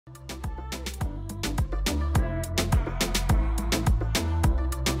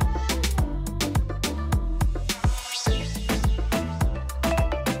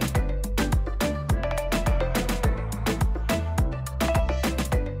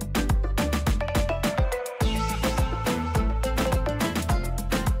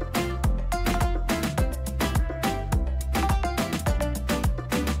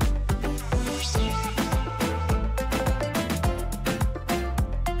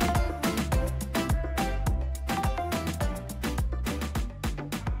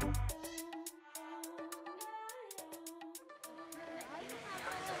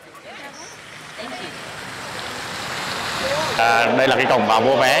Đây là cái cổng vào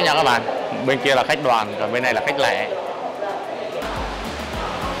mua vé nha các bạn. Bên kia là khách đoàn, còn bên này là khách lẻ.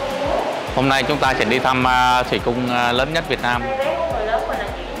 Hôm nay chúng ta sẽ đi thăm Thủy Cung lớn nhất Việt Nam.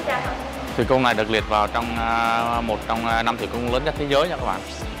 Thủy Cung này được liệt vào trong một trong 5 Thủy Cung lớn nhất thế giới nha các bạn.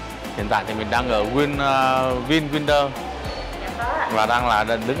 Hiện tại thì mình đang ở VinWonders và đang là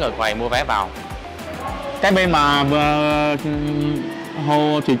đứng ở quầy mua vé vào. Cái bên mà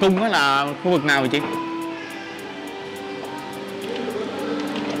hồ Thủy Cung đó là khu vực nào vậy chị?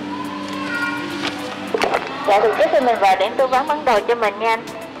 Dạ, thì trước khi mình vào điểm tư vấn bản đồ cho mình nha anh.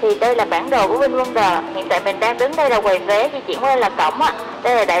 Thì đây là bản đồ của VinWonders. Hiện tại mình đang đứng đây là quầy vé, di chuyển qua đây là cổng á.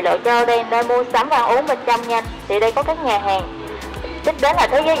 Đây là đại lộ Châu, đây nơi mua sắm và ăn uống bên trong nha. Thì đây có các nhà hàng. Tiếp đến là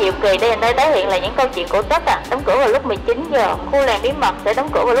thế giới diệu kỳ, đây là nơi tái hiện là những câu chuyện cổ tích ạ. Đóng cửa vào lúc 19 giờ. Khu làng bí mật sẽ đóng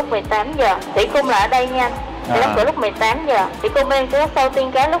cửa vào lúc 18 giờ. Thủy Cung là ở đây nha. Sẽ đóng cửa lúc 18 giờ. Thủy Cung bên sẽ có sâu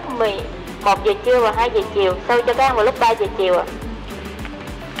tiên cá lúc 11 giờ trưa và 2 giờ chiều. Sâu cho cá ăn vào lúc 3 giờ chiều ạ.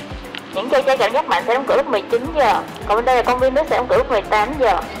 Những trò chơi cảm giác mạnh sẽ đóng cửa lúc 19 giờ. Còn bên đây là công viên nước sẽ đóng cửa lúc 18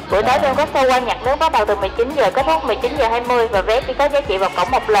 giờ. Buổi tối bên có show qua nhạc nước bắt đầu từ 19 giờ, kết thúc 19 giờ 20 và vé chỉ có giá trị vào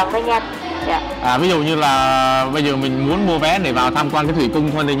cổng một lần thôi nha. Dạ. Ví dụ như là bây giờ mình muốn mua vé để vào tham quan cái Thủy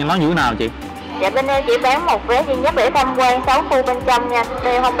Cung thôi thì nó như thế nào chị? Dạ, bên em chỉ bán một vé duy nhất để tham quan 6 khu bên trong nha.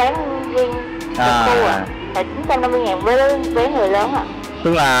 Đây không bán riêng khu ạ. Là 950.000 với vé người lớn ạ.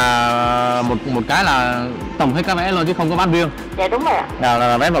 Tức là một cái là tổng hết các vé luôn chứ không có bán riêng. Dạ đúng rồi ạ.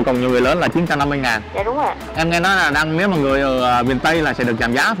 Là vé vào cổng nhiều người lớn là 950.000. Dạ đúng rồi ạ. Em nghe nói là nếu mà người ở miền Tây là sẽ được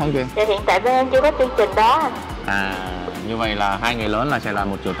giảm giá phải không chị? Dạ hiện tại bên em chưa có chương trình đó. Như vậy là 2 người lớn là sẽ là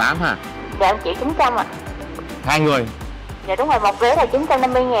 1,8 triệu ha. Dạ 1.900.000 ạ. 2 người. Dạ đúng rồi, một vé là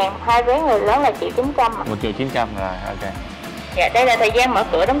 950.000, 2 vé người lớn là 1.900.000 ạ. 1.900.000 rồi, ok. Dạ đây là thời gian mở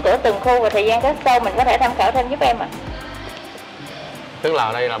cửa đóng cửa từng khu và thời gian các show mình có thể tham khảo thêm giúp em ạ. Tức là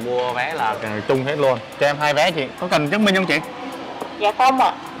ở đây là mua vé là chung hết luôn. Cho em 2 vé chị, có cần chứng minh không chị? Dạ không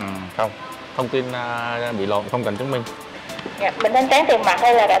ạ. Không, thông tin bị lộn, không cần chứng minh. Dạ, mình thanh toán tiền mặt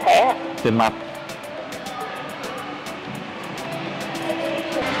hay là trả thẻ ạ? Tiền mặt.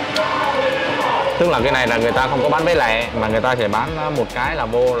 Tức là cái này là người ta không có bán vé lẻ mà người ta sẽ bán một cái là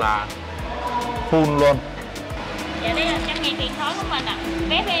vô là full luôn. Dạ đây là 100.000 tiền thối của mình ạ.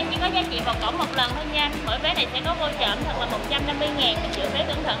 Vé bên chỉ có giá trị vào cổng một lần thôi nha. Mỗi vé này sẽ có voucher thật là 150.000. Mình chữa vé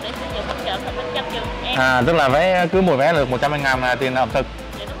cẩn thận để sử dụng voucher thật 100 triệu em. Tức là vé cứ mỗi vé được 120.000 là tiền ẩm thực.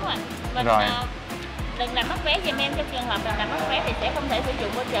 Dạ đúng rồi. Mình rồi. Đừng làm mất vé giùm em, trong trường hợp mình làm mất vé thì sẽ không thể sử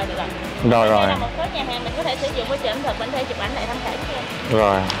dụng voucher được ạ. Rồi. Đây là một số nhà hàng mình có thể sử dụng voucher ẩm thực, mình thuê chụp ảnh lại tham khảo cho em.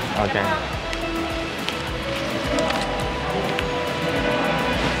 Rồi, ok.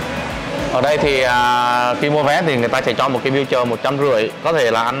 Ở đây thì khi mua vé thì người ta sẽ cho một cái voucher 150, có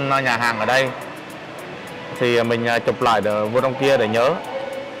thể là ăn nhà hàng ở đây thì mình chụp lại để vô trong kia để nhớ.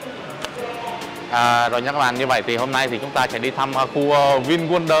 Rồi nha các bạn, như vậy thì hôm nay thì chúng ta sẽ đi thăm khu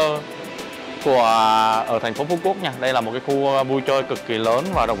VinWonders ở thành phố Phú Quốc nha. Đây là một cái khu vui chơi cực kỳ lớn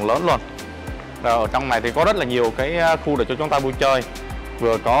và rộng lớn luôn. Rồi ở trong này thì có rất là nhiều cái khu để cho chúng ta vui chơi.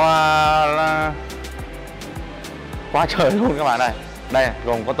 Vừa có quá trời luôn các bạn ơi. Đây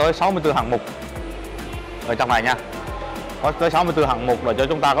gồm có tới 64 hạng mục ở trong này nha. Có tới 64 hạng mục để cho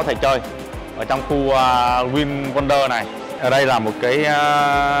chúng ta có thể chơi ở trong khu VinWonders này. Ở đây là một cái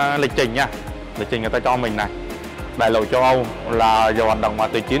lịch trình nha. Lịch trình người ta cho mình này. Đại lộ châu Âu là giờ hoạt động mà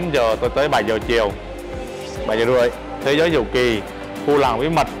từ 9 giờ tới 7 giờ chiều, 7 giờ rưỡi. Thế giới diệu kỳ, khu làng bí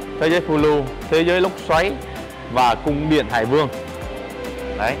mật, thế giới phiêu lưu, thế giới lốc xoáy và cung điện Hải Vương.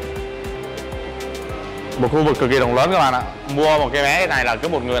 Đấy, một khu vực cực kỳ rộng lớn các bạn ạ. Mua một cái vé này là cứ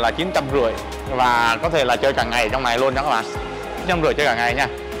một người là 950 và có thể là chơi cả ngày trong này luôn nha các bạn. 950 chơi cả ngày nha.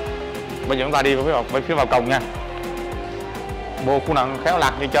 Bây giờ chúng ta đi với phía vào cổng nha. Mua khu nào khéo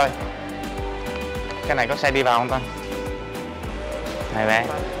lạc đi chơi. Cái này có xe đi vào không ta? Này vé.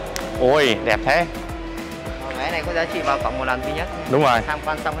 Ôi đẹp thế. Vé này có giá trị vào cổng một lần duy nhất. Đúng rồi. Tham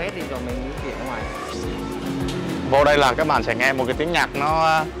quan xong hết thì rồi mình đi chuyển ra ngoài. Vô đây là các bạn sẽ nghe một cái tiếng nhạc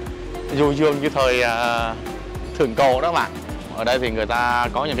nó du dương như thời thượng cổ đó các bạn. Ở đây thì người ta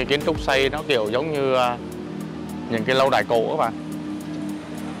có những cái kiến trúc xây nó kiểu giống như những cái lâu đài cổ các bạn.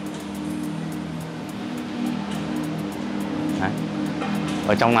 Đấy.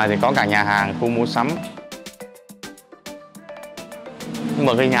 Ở trong này thì có cả nhà hàng, khu mua sắm. Nhưng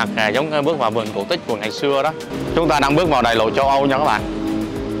mà cái nhạc giống bước vào vườn cổ tích của ngày xưa đó. Chúng ta đang bước vào đại lộ châu Âu nha các bạn.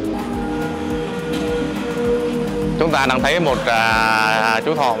 Chúng ta đang thấy một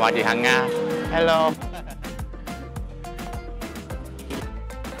chú thỏ và chị Hằng Nga. Hello.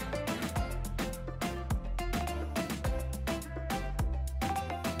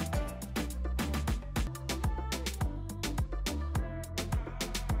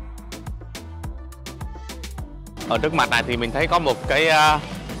 Ở trước mặt này thì mình thấy có một cái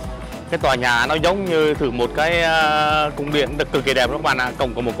tòa nhà nó giống như thử một cái cung điện cực kỳ đẹp các bạn ạ,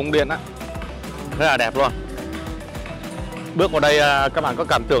 cổng của một cung điện á, rất là đẹp luôn. Bước vào đây các bạn có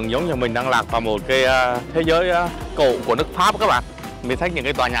cảm tưởng giống như mình đang lạc vào một cái thế giới cổ của nước Pháp các bạn. Mình thấy những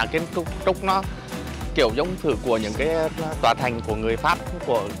cái tòa nhà kiến trúc nó kiểu giống thử của những cái tòa thành của người Pháp,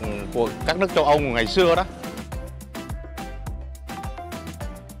 của các nước châu Âu ngày xưa đó.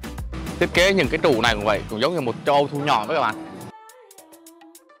 Thiết kế những cái trụ này cũng vậy, cũng giống như một châu Âu thu nhỏ với các bạn.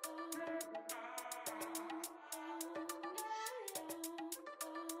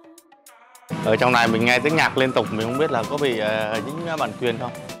 Ở trong này mình nghe tiếng nhạc liên tục, mình không biết là có bị dính bản quyền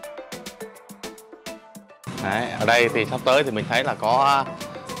không. Đấy, ở đây thì sắp tới thì mình thấy là có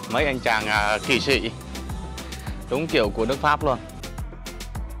mấy anh chàng kỵ sĩ, đúng kiểu của nước Pháp luôn.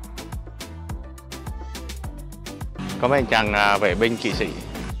 Có mấy anh chàng vệ binh kỵ sĩ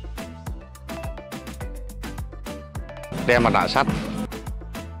đeo mặt nạ sắt.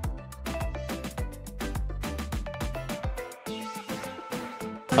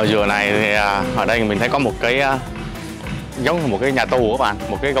 Ở giữa này thì ở đây mình thấy có một cái giống như một cái nhà tù các bạn,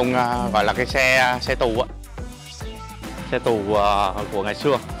 một cái công gọi là cái xe tù á, xe tù của ngày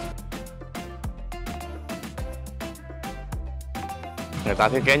xưa. Người ta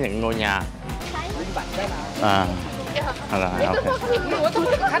thiết kế những ngôi nhà. Rồi, okay.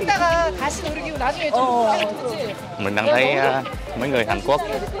 Mình đang thấy mấy người Hàn Quốc.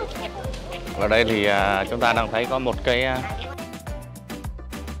 Ở đây thì chúng ta đang thấy có một cái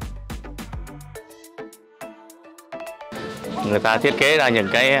người ta thiết kế ra những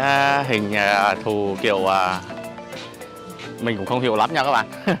cái hình thù kiểu mình cũng không hiểu lắm nha các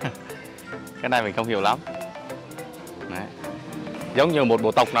bạn. Cái này mình không hiểu lắm. Đấy. Giống như một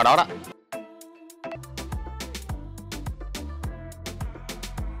bộ tộc nào đó đó.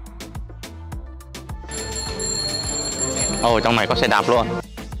 Ồ, trong này có xe đạp luôn.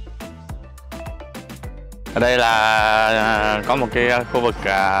 Ở đây là có một cái khu vực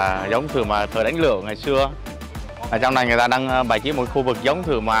giống thử mà thời đánh lửa ngày xưa. Ở trong này người ta đang bày trí một khu vực giống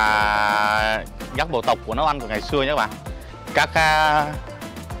thử mà các bộ tộc của nấu ăn của ngày xưa nhé các bạn. Các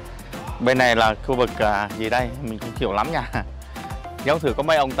bên này là khu vực gì đây mình không hiểu lắm nha. Giống thử có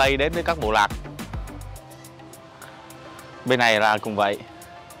mấy ông Tây đến với các bộ lạc. Bên này là cũng vậy,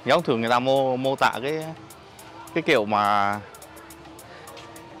 giống thử người ta mô tả cái kiểu mà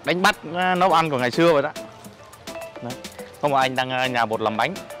đánh bắt nấu ăn của ngày xưa vậy đó. Đấy. Có một anh đang nhà bột làm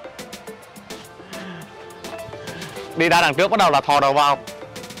bánh. Đi ra đằng trước bắt đầu là thò đầu vào.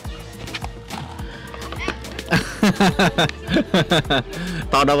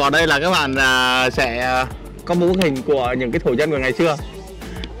 Thò đầu vào đây là các bạn sẽ có mũ hình của những cái thổ dân của ngày xưa.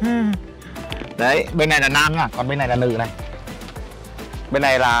 Đấy, bên này là nam nha, còn bên này là nữ này. Bên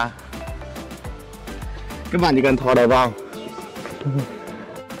này là các bạn chỉ cần thò đầu vào.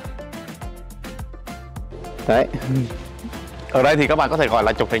 Đấy. Ở đây thì các bạn có thể gọi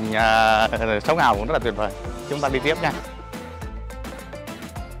là chụp hình sống ảo cũng rất là tuyệt vời. Chúng ta đi tiếp nha.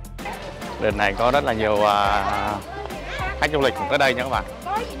 Đợt này có rất là nhiều khách du lịch tới đây nha các bạn.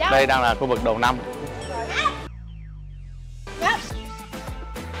 Đây đang là khu vực đầu năm.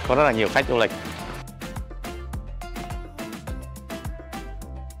 Có rất là nhiều khách du lịch.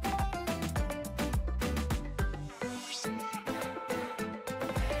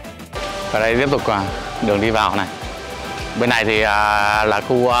 Ở đây tiếp tục đường đi vào này. Bên này thì là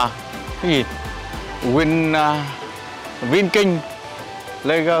khu cái gì? Vinking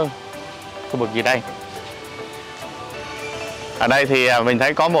Lager. Khu vực gì đây? Ở đây thì mình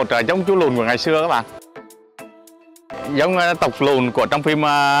thấy có một giống chú lùn của ngày xưa các bạn. Giống tộc lùn của trong phim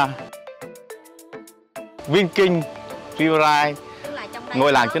Viking Riverside,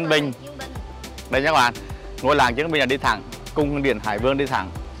 ngôi làng chiến binh. Đây nhé các bạn, ngôi làng chiến binh là đi thẳng, cung điện Hải Vương đi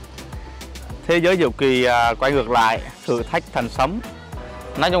thẳng. Thế giới diệu kỳ quay ngược lại, thử thách thần sấm.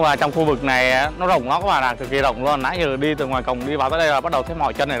 Nói chung là trong khu vực này nó rộng lắm các bạn ạ, cực kỳ rộng luôn. Nãy giờ đi từ ngoài cổng đi vào tới đây là bắt đầu thấy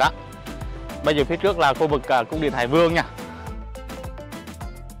mỏi chân này đó. Bây giờ phía trước là khu vực cung điện Hải Vương nha.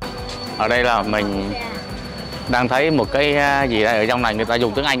 Ở đây là mình đang thấy một cái gì đây, ở trong này người ta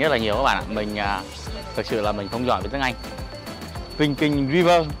dùng tiếng Anh rất là nhiều các bạn ạ. Mình thực sự là mình không giỏi về tiếng Anh. Viking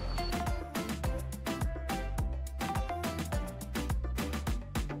River.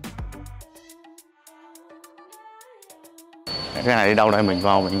 Cái này đi đâu đây, mình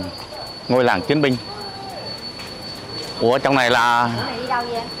vào mình ngôi làng chiến binh. Ủa trong này là Này đi đâu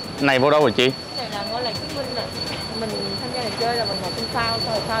vậy? Này vô đâu rồi chị? Này là ngôi làng chiến binh nè. Mình tham gia này chơi là mình ngồi trên phao,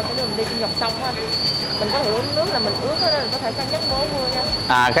 sau cái đường đi trên dọc sông á. Mình có thể uống nước là mình ướt đó, nên có thể cân nhắc mố mua nha.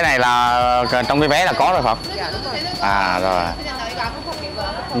 À cái này là trong cái vé là có rồi không? Dạ đúng rồi. À rồi.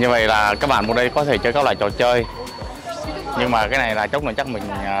 Như vậy là các bạn vào đây có thể chơi các loại trò chơi Nhưng mà cái này là chốc này chắc mình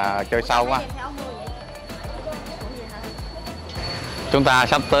chơi sau quá. Chúng ta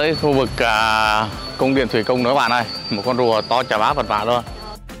sắp tới khu vực cung điện Thủy Cung nữa bạn ơi. Một con rùa to chà bá vật vã luôn.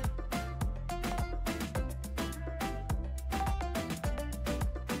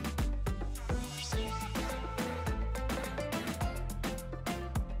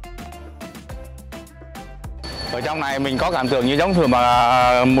 Ở trong này mình có cảm tưởng như giống thường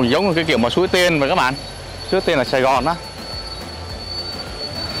mà giống cái kiểu mà suối Tiên vậy các bạn. Suối Tiên là Sài Gòn đó.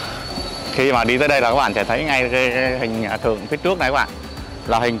 Khi mà đi tới đây là các bạn sẽ thấy ngay cái hình tượng phía trước này các bạn,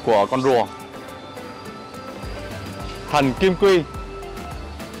 là hình của con rùa thần kim quy,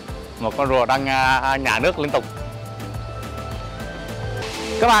 một con rùa đang nhả nước liên tục.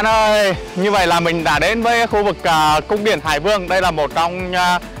 Các bạn ơi, như vậy là mình đã đến với khu vực cung điện Hải Vương. Đây là một trong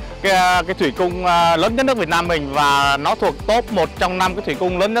cái thủy cung lớn nhất nước Việt Nam mình, và nó thuộc top 1 trong 5 cái thủy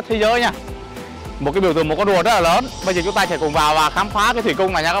cung lớn nhất thế giới nha. Một cái biểu tượng một con rùa rất là lớn. Bây giờ chúng ta sẽ cùng vào và khám phá cái thủy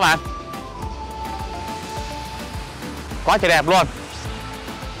cung này nha các bạn. Quá trời đẹp luôn,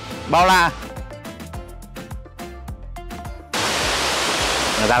 bao la.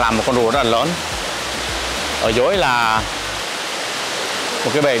 Người ta làm một con rùa rất là lớn. Ở dưới là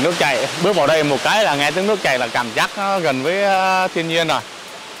một cái bể nước chảy. Bước vào đây một cái là nghe tiếng nước chảy là cảm giác nó gần với thiên nhiên rồi.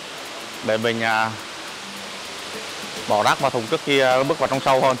 Để mình bỏ rác vào thùng trước khi bước vào trong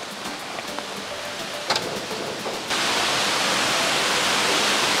sâu hơn.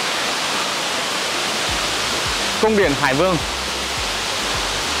 Cung điện Hải Vương.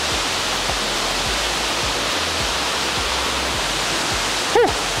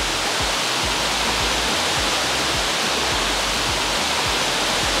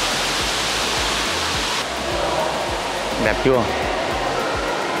 Đẹp chưa?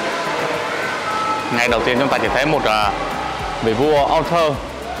 Ngay đầu tiên chúng ta chỉ thấy một vị vua Arthur.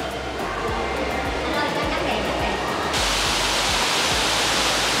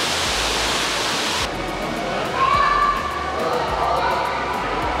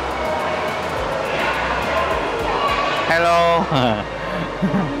 Hello.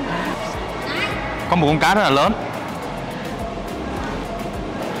 Có một con cá rất là lớn.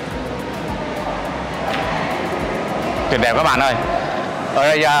 Tuyệt đẹp các bạn ơi. Ở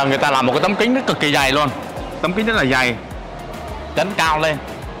đây người ta làm một cái tấm kính rất cực kỳ dày luôn. Tấm kính rất là dày, chắn cao lên.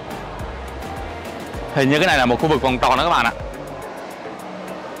 Hình như cái này là một khu vực vòng tròn đó các bạn ạ.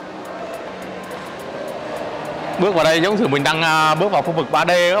 Bước vào đây giống như mình đang bước vào khu vực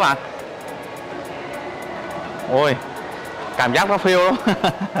 3D các bạn. Ôi, cảm giác nó phiêu lắm.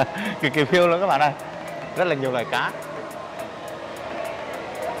 Cực kỳ phiêu luôn các bạn ơi. Rất là nhiều loài cá.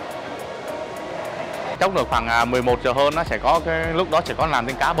 Chốc được khoảng 11 giờ hơn nó sẽ có cái lúc đó sẽ có làm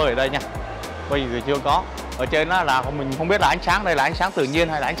tiếng cá bơi ở đây nha. Bây giờ chưa có. Ở trên đó là mình không biết là ánh sáng đây là ánh sáng tự nhiên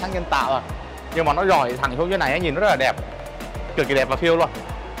hay là ánh sáng nhân tạo à. Nhưng mà nó rọi thẳng xuống dưới này nhìn nó rất là đẹp. Cực kỳ đẹp và phiêu luôn.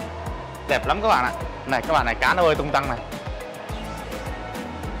 Đẹp lắm các bạn ạ. Này các bạn này, cá nó bơi tung tăng này.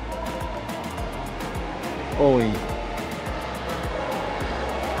 Ôi.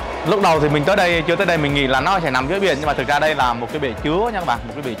 Lúc đầu thì mình tới đây, chưa tới đây mình nghĩ là nó sẽ nằm dưới biển, nhưng mà thực ra đây là một cái bể chứa nha các bạn,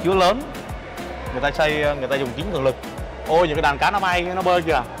 một cái bể chứa lớn. Người ta xây, người ta dùng kính cường lực. Ôi những cái đàn cá nó bay, nó bơi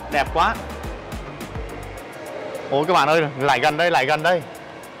kìa, đẹp quá. Ôi các bạn ơi, lại gần đây, lại gần đây.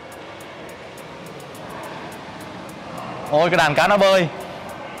 Ôi cái đàn cá nó bơi.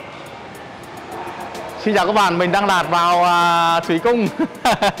 Xin chào các bạn, mình đang lạc vào Thủy Cung.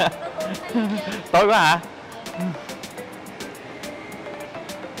 Tối quá hả?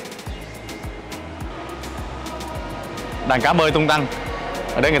 Đàn cá bơi tung tăng.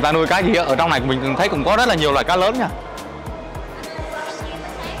 Ở đây người ta nuôi cá gì? Ở trong này mình thấy cũng có rất là nhiều loại cá lớn nha.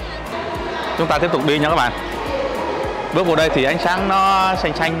 Chúng ta tiếp tục đi nha các bạn. Bước vào đây thì ánh sáng nó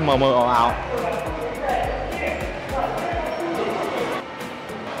xanh xanh mờ mờ ảo.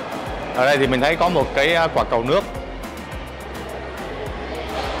 Ở đây thì mình thấy có một cái quả cầu nước.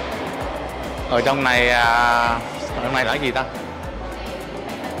 Ở trong này là cái gì ta?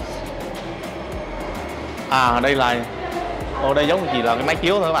 À đây là, ở đây giống chỉ là cái máy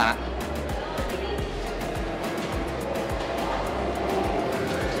chiếu thôi các bạn ạ.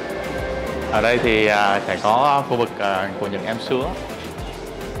 Ở đây thì sẽ có khu vực của những em sứa.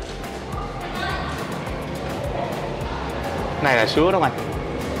 Này là sứa đó các bạn.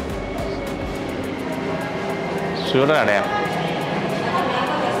 Sứa rất là đẹp.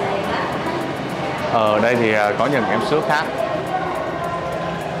 Ở đây thì có những em sứa khác.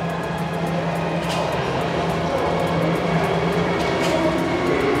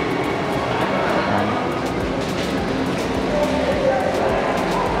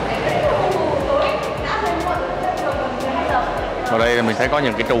 Ở đây mình thấy có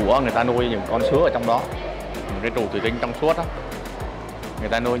những cái trù đó, người ta nuôi những con sứa ở trong đó. cái trụ thủy tinh trong suốt á. Người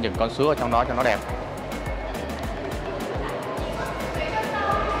ta nuôi những con sứa ở trong đó cho nó đẹp.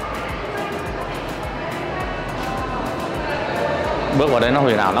 Bước vào đấy nó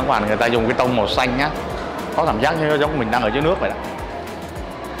huyền ảo lắm các bạn. Người ta dùng cái tông màu xanh á, có cảm giác như giống mình đang ở dưới nước vậy đó.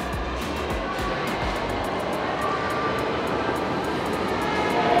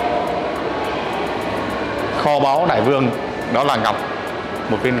 Kho báu đại vương đó là ngọc,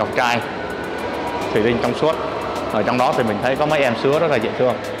 một viên ngọc trai thủy tinh trong suốt. Ở trong đó thì mình thấy có mấy em sứa rất là dễ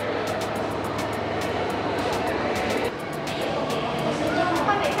thương.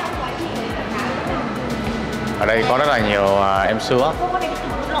 Ở đây có rất là nhiều em sứa.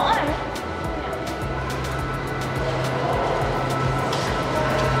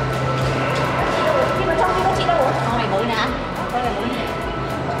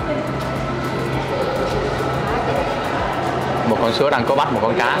 Một con sứa đang có bắt một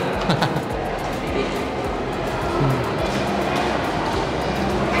con cá.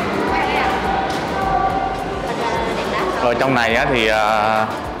 Ở trong này á, thì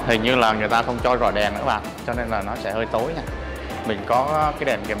hình như là người ta không cho rọi đèn nữa các bạn, cho nên là nó sẽ hơi tối nha. Mình có cái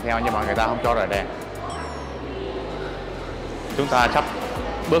đèn kèm theo nhưng mà người ta không cho rọi đèn. Chúng ta sắp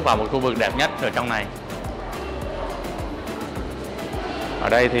bước vào một khu vực đẹp nhất ở trong này. Ở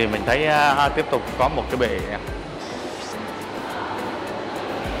đây thì mình thấy tiếp tục có một cái bể.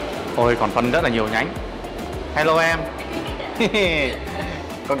 Ôi, còn phân rất là nhiều nhánh. Hello em.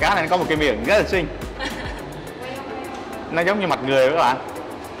 Con cá này nó có một cái miệng rất là xinh. Nó giống như mặt người các bạn.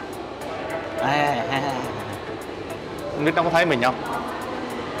 Không biết nó có thấy mình không?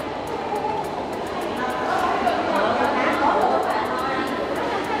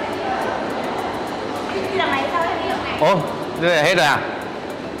 Ồ, đây là hết rồi à?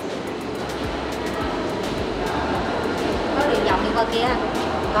 Có đường vòng đi qua kia.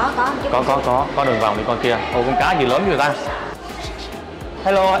 Có đường vòng đi con kia. Ồ, con cá gì lớn như ta.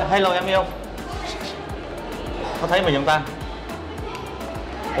 Hello em yêu. Có thấy mình không ta?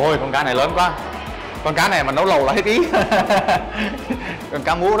 Ôi, con cá này lớn quá. Con cá này mà nấu lẩu là hết ý. Con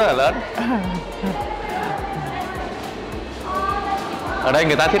cá mú rất là lớn. Ở đây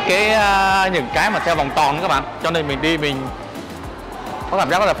người ta thiết kế những cái mà theo vòng tròn các bạn, cho nên mình đi mình có cảm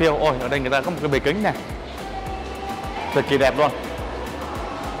giác rất là phiêu. Ôi, ở đây người ta có một cái bể kính này, cực kỳ đẹp luôn.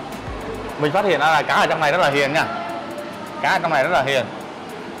 Mình phát hiện ra là cá ở trong này rất là hiền nha. Cá ở trong này rất là hiền.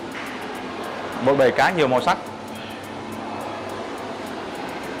 Một bể cá nhiều màu sắc.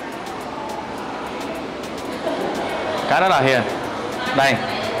 Cá rất là hiền. Đây,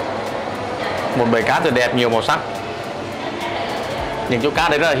 một bể cá tuyệt đẹp nhiều màu sắc. Những chỗ cá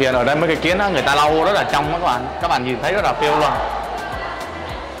đấy rất là hiền. Ở đây mấy cái kiến đó, người ta lau rất là trong các bạn. Các bạn nhìn thấy rất là phiêu luôn.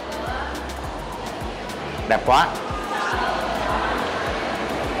 Đẹp quá.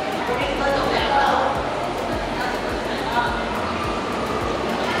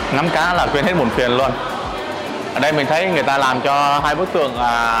 Ngắm cá là quên hết buồn phiền luôn. Ở đây mình thấy người ta làm cho hai bức tượng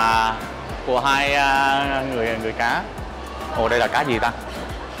của hai người cá. Ồ, đây là cá gì ta?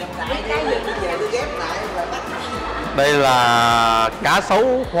 Đây là cá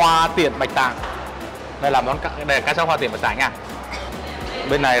sấu hoa tiện bạch tạng. Đây là cá sấu hoa tiện bạch tạng nha.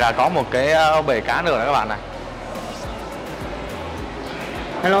 Bên này là có một cái bể cá nữa các bạn này.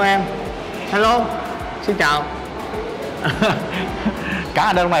 Hello em. Hello. Xin chào. Cá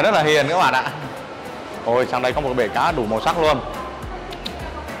ở đây này rất là hiền các bạn ạ. Ôi, sang đây có một bể cá đủ màu sắc luôn.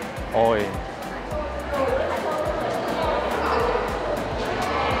 Ôi.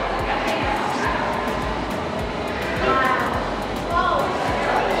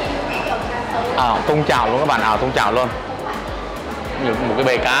 Tung chảo luôn các bạn, tung chảo luôn. Một cái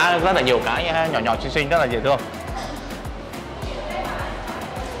bể cá rất là nhiều cá nhỏ nhỏ xinh xinh rất là dễ thương.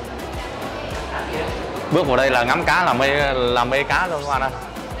 Bước vào đây là ngắm cá là mê cá luôn các bạn ơi.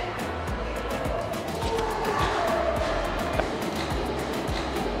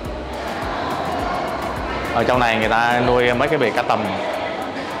 Ở trong này người ta nuôi mấy cái bể cá tầm.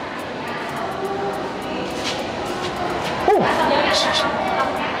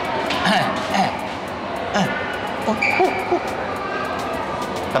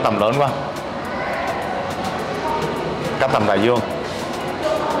 Cá tầm lớn quá. Cá tầm đại dương.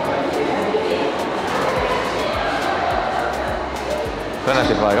 Rất là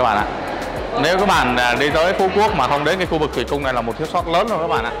tuyệt vời các bạn ạ. Nếu các bạn đi tới Phú Quốc mà không đến cái khu vực thủy cung này là một thiếu sót lớn luôn các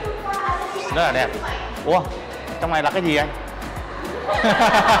bạn ạ. Rất là đẹp. Ủa, trong này là cái gì anh?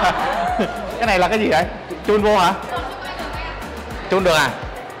 Cái này là cái gì anh? Chun vô hả? Chun được à?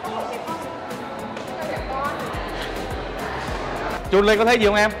 Chun lên có thấy gì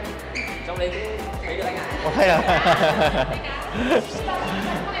không em? Trong đây thấy được anh ạ. Có thấy à?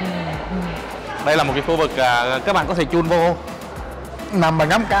 Đây là một cái khu vực các bạn có thể chun vô nằm và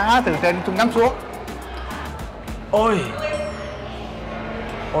ngắm cá từ trên chúng ngắm xuống. Ôi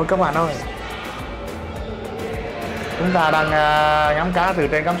các bạn ơi, chúng ta đang ngắm cá từ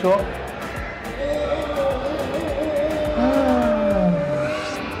trên ngắm xuống.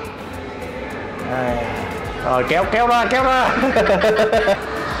 Rồi kéo ra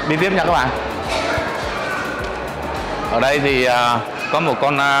đi tiếp nha các bạn. Ở đây thì có một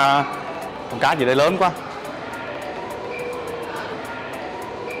con cá gì đây lớn quá.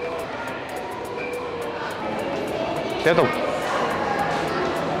 Tiếp tục.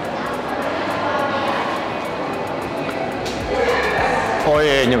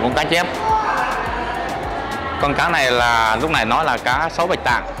 Ôi những con cá chép. Con cá này là lúc này nói là cá sấu bạch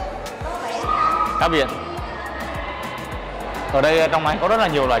tạng, cá biển. Ở đây trong này có rất là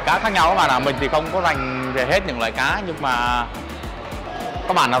nhiều loại cá khác nhau các bạn ạ. Mình thì không có rành về hết những loại cá, nhưng mà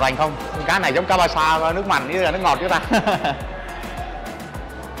các bạn nào rành không? Cá này giống cá ba sa, nước mặn với nước ngọt chứ ta.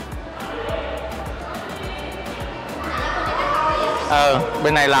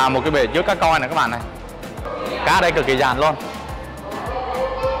 Bên này là một cái bể chứa cá coi này các bạn này. Cá ở đây cực kỳ dàn luôn.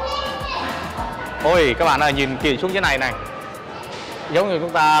 Ôi các bạn ơi, nhìn kỹ xuống dưới này này, giống như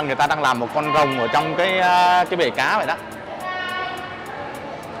người ta đang làm một con rồng ở trong cái bể cá vậy đó.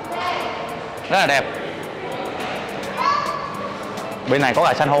 Rất là đẹp. Bên này có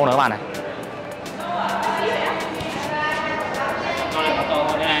cả san hô nữa các bạn này.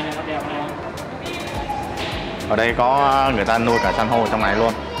 Ở đây có người ta nuôi cả san hô trong này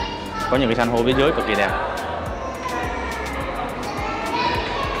luôn. Có những cái san hô phía dưới cực kỳ đẹp.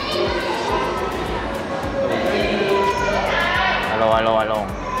 Alo.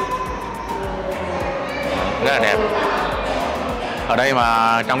 Rất là đẹp. Ở đây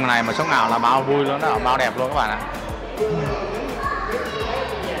mà trong này mà sống nào là bao vui luôn đó, bao đẹp luôn các bạn ạ.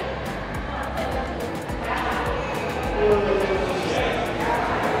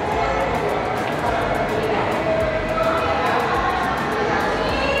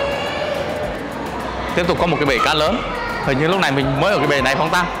 Tiếp tục có một cái bể cá lớn. Hình như lúc này mình mới ở cái bể này không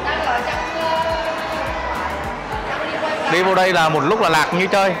ta? Đi vô đây là một lúc là lạc như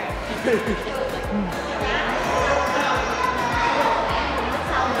chơi.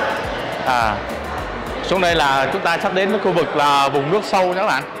 Xuống đây là chúng ta sắp đến với khu vực là vùng nước sâu nha các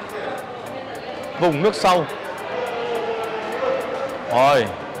bạn. Vùng nước sâu. Ôi,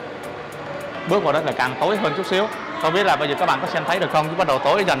 bước vào đó là càng tối hơn chút xíu. Không biết là bây giờ các bạn có xem thấy được không, chứ bắt đầu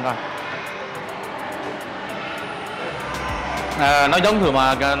tối dần rồi. Nó giống thường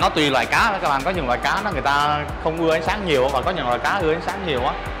mà nó tùy loại cá đó các bạn. Có những loại cá nó người ta không ưa ánh sáng nhiều, và có những loại cá ưa ánh sáng nhiều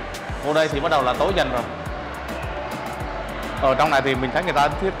á. Vô đây thì bắt đầu là tối dần rồi. Ở trong này thì mình thấy người ta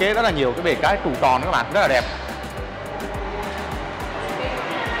thiết kế rất là nhiều cái bể cá trụ tròn các bạn, rất là đẹp.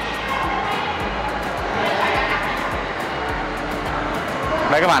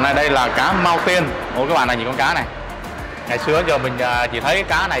 Đây các bạn này, đây là cá Mao Tiên. Ôi các bạn này nhìn con cá này. Ngày xưa giờ mình chỉ thấy cái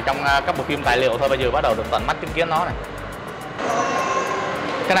cá này trong các bộ phim tài liệu thôi, bây giờ bắt đầu được tận mắt chứng kiến nó này.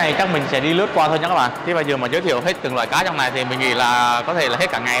 Cái này chắc mình sẽ đi lướt qua thôi nha các bạn. Chứ bây giờ mà giới thiệu hết từng loại cá trong này thì mình nghĩ là có thể là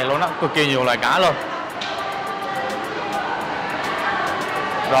hết cả ngày luôn đó, cực kỳ nhiều loại cá luôn.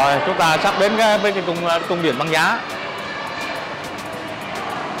 Rồi chúng ta sắp đến với cái cung điện băng giá.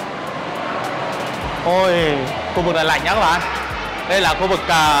 Ôi, khu vực này lạnh nhá các bạn. Đây là khu vực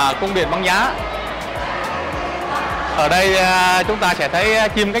cung điện băng giá. Ở đây chúng ta sẽ thấy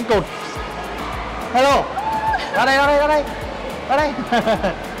chim cánh cụt. Hello, ra đây.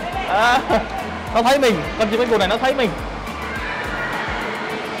 Nó thấy mình, con chim cánh cụt này nó thấy mình.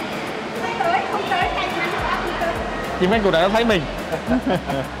 Chim cánh cụt này nó thấy mình.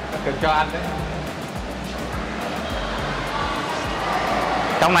 Cần cho ăn đấy.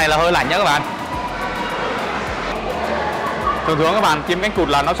 Trong này là hơi lạnh nhá các bạn. Thường các bạn, chim cánh cụt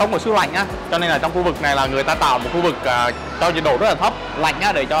là nó sống ở xứ lạnh á, cho nên là trong khu vực này là người ta tạo một khu vực cho nhiệt độ rất là thấp, lạnh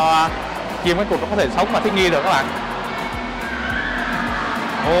á, để cho chim cánh cụt nó có thể sống và thích nghi được các bạn.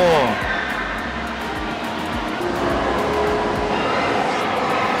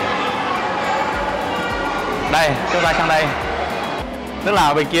 Đây, chúng ta sang đây. Tức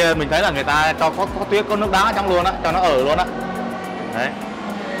là bên kia mình thấy là người ta cho có tuyết, có nước đá trong luôn á, cho nó ở luôn á. Đấy.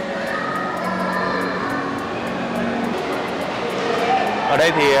 Ở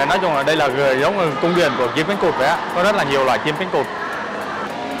đây thì nói chung là đây là giống cung điện của chim cánh cụt vậy á, có rất là nhiều loại chim cánh cụt.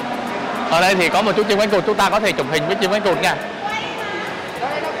 Ở đây thì có một chút chim cánh cụt, chúng ta có thể chụp hình với chim cánh cụt nha.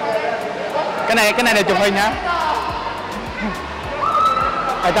 Cái này là chụp hình hả?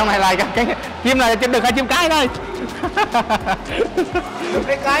 Ở trong này là cái chim này được 2 chim cái thôi.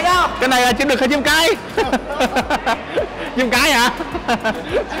 Cái cái đâu? Cái này là chim đực hay chim cái? Chim cái hả?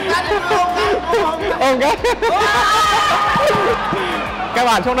 Ôm cái. Các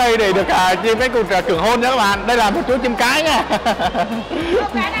bạn xuống đây để được chim cánh cụt trưởng hôn nha các bạn. Đây là một chú chim cái nha.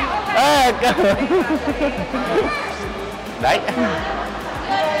 Đấy.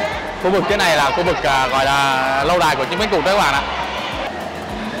 Khu vực trên này là khu vực gọi là lâu đài của chim cánh cụt đấy các bạn ạ.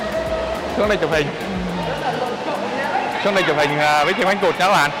 Xuống đây chụp hình. Xuống đây chụp hình với chim cánh cụt nha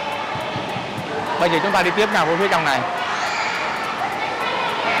các bạn. Bây giờ chúng ta đi tiếp nào vô phía trong này.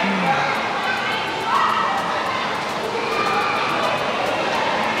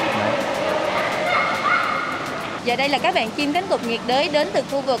 Và đây là các bạn chim cánh cụt nhiệt đới đến từ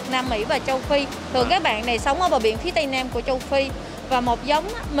khu vực Nam Mỹ và châu Phi. Thường các bạn này sống ở bờ biển phía Tây Nam của châu Phi. Và một giống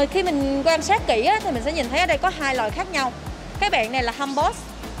mà khi mình quan sát kỹ thì mình sẽ nhìn thấy ở đây có hai loài khác nhau. Các bạn này là Humboldt,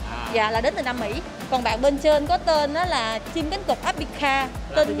 dạ, là đến từ Nam Mỹ. Còn bạn bên trên có tên đó là chim cánh cụt Apica.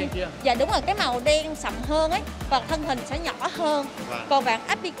 Tên dạ đúng rồi, cái màu đen sậm hơn ấy và thân hình sẽ nhỏ hơn. Còn bạn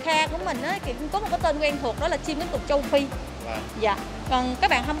Apica của mình á thì cũng có một cái tên quen thuộc, đó là chim cánh cụt châu Phi. Dạ. Còn các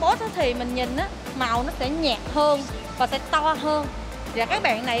bạn Humboldt thì mình nhìn á màu nó sẽ nhạt hơn và sẽ to hơn. Và các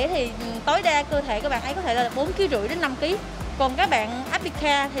bạn này thì tối đa cơ thể các bạn ấy có thể là 4,5 kg đến 5 kg. Còn các bạn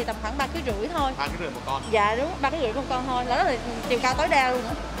Apica thì tầm khoảng 3,5 kg thôi. 3,5 kg một con. Dạ đúng, 3,5 kg một con thôi. Đó là chiều cao tối đa luôn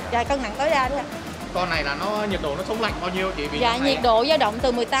nữa. Dạ, cân nặng tối đa đó. Con này là nó nhiệt độ nó sống lạnh bao nhiêu chị? Dạ, nhiệt độ dao động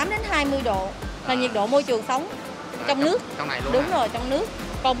từ 18 đến 20 độ là nhiệt độ môi trường sống trong nước. Trong này luôn. Đúng rồi, trong nước.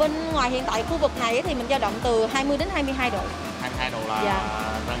 Còn bên ngoài hiện tại khu vực này thì mình dao động từ 20 đến 22 độ. 22 độ là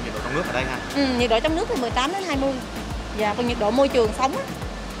nhiệt độ trong nước ở đây ha. Nhiệt độ trong nước thì 18 đến 20. Dạ, còn nhiệt độ môi trường sống á.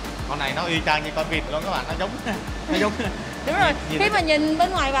 Con này nó y chang như con vịt luôn các bạn, nó giống đúng rồi. Khi mà nhìn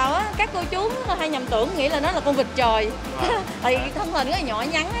bên ngoài vào á, các cô chú hay nhầm tưởng nghĩ là nó là con vịt trời. Tại thân hình rất là nhỏ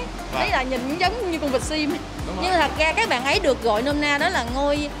nhắn ấy. Đấy là nhìn giống như con vịt sim. Nhưng mà thật ra các bạn ấy được gọi nôm na đó là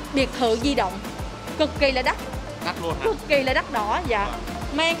ngôi biệt thự di động. Cực kỳ là đắt. Đắt luôn hả? Cực kỳ là đắt đỏ, dạ.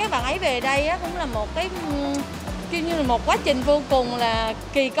 Mang các bạn ấy về đây á cũng là một cái kiểu như là một quá trình vô cùng là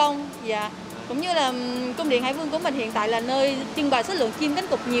kỳ công, dạ. Cũng như là cung điện Hải Vương của mình hiện tại là nơi trưng bày số lượng chim cánh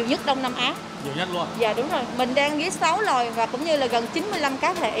cụt nhiều nhất Đông Nam Á. Nhiều nhất luôn. Dạ đúng rồi, mình đang với 6 loài và cũng như là gần 95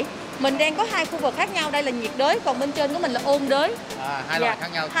 cá thể. Mình đang có hai khu vực khác nhau, đây là nhiệt đới, còn bên trên của mình là ôn đới. Hai loại khác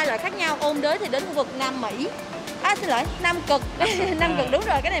nhau. Hai loại khác nhau, ôn đới thì đến khu vực Nam Mỹ. Xin lỗi, Nam Cực. Nam Cực đúng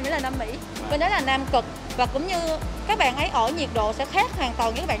rồi, cái này mới là Nam Mỹ. Bên đó là Nam Cực. Và cũng như các bạn ấy ở nhiệt độ sẽ khác hoàn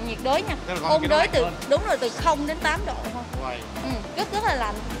toàn với các bạn nhiệt đới nha. Ôn đới từ đúng rồi, từ 0 đến 8 độ thôi. Rất là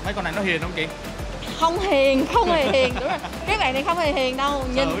lạnh. Mấy con này nó hiền không chị? Không hiền, không hề hiền, đúng rồi. Các bạn này không hề hiền đâu,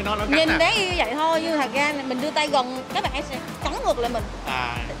 nhìn đáng yêu như vậy thôi, nhưng thật ra mình đưa tay gần các bạn ấy sẽ cắn ngược lại mình.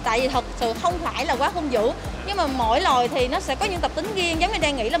 Tại vì thật sự không phải là quá hung dữ, nhưng mà mỗi loài thì nó sẽ có những tập tính riêng. Giống như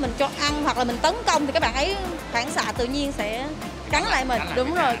đang nghĩ là mình cho ăn hoặc là mình tấn công thì các bạn ấy phản xạ tự nhiên sẽ cắn lại mình.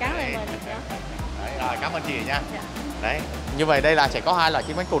 Đúng rồi, cắn lại mình. Đấy, rồi cảm ơn chị nha. Đấy, như vậy đây là sẽ có hai loại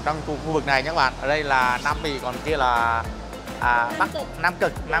chim cánh cụt trong khu vực này nhé các bạn. Ở đây là Nam Mỹ, còn kia là Nam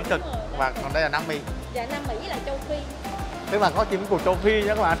Cực và còn đây là Nam Mỹ. Dạ, Nam Mỹ là châu Phi. Tức là có chim cánh cụt châu Phi nhé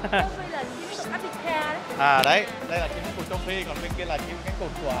các bạn. Châu Phi là chim cánh cụt Apica đấy. Đấy, đây là chim cánh cụt châu Phi, còn bên kia là chim cánh cụt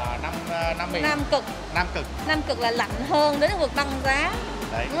của Nam Mỹ. Nam Cực là lạnh hơn, đến khu vực băng giá.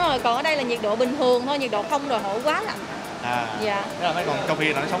 Đấy. Đúng rồi, còn ở đây là nhiệt độ bình thường thôi, nhiệt độ không đòi hỏi quá lạnh. Dạ. Thế là mấy con châu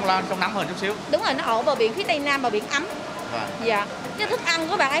Phi nó sống nóng hơn chút xíu. Đúng rồi, nó ở bờ biển phía Tây Nam, bờ biển ấm. Dạ. Cái thức ăn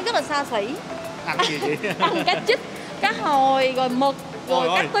của bạn ấy rất là xa xỉ. Ăn gì vậy? Ăn cá chích, cá hồi, rồi mực, rồi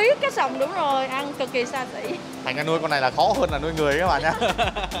cá tuyết, cá sồng, đúng rồi, ăn cực kỳ xa xỉ. Thành ra nuôi con này là khó hơn là nuôi người các bạn nhé.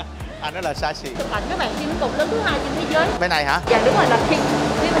 Ăn rất là xa xỉ. Thực hành các bạn chim cụt lớn thứ hai trên thế giới. Bên này hả? Dạ đúng rồi, là Kiên.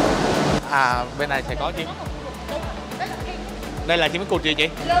 Bên này sẽ có chim. Đây là chim cánh cụt gì chị?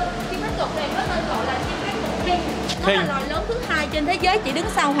 Chim cánh cụt này có tên gọi là chim cánh cụt Kiên. Nó là loài lớn thứ hai trên thế giới, chỉ đứng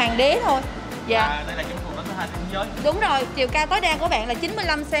sau hoàng đế thôi. Dạ. Đây là chim cụt lớn thứ hai trên thế giới. Đúng rồi, chiều cao tối đa của bạn là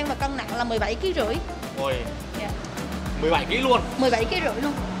 95 cm và cân nặng là 17,5 kg. Ôi. Dạ. 17 kg luôn. 17,5 kg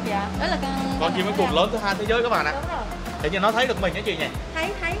luôn. Dạ, đó là con chim cánh cụt lớn thứ hai thế giới các bạn ạ. Đúng rồi. Tự nhiên nó thấy được mình hả chị nhỉ? Thấy.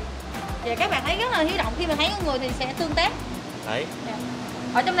 Dạ, các bạn thấy rất là hiếu động, khi mà thấy con người thì sẽ tương tác. Đấy. Dạ.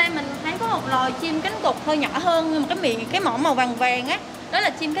 Ở trong đây mình thấy có một loài chim cánh cụt hơi nhỏ hơn, nhưng mà cái mỏ màu vàng vàng á, đó là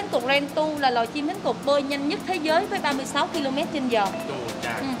chim cánh cụt Rentu, là loài chim cánh cụt bơi nhanh nhất thế giới với 36 km/h.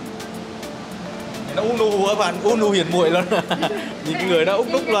 Nó u nu các bạn, u nu hiền muội luôn. Nhìn người nó úp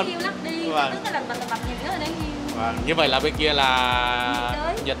núp luôn. Như vậy là bên kia là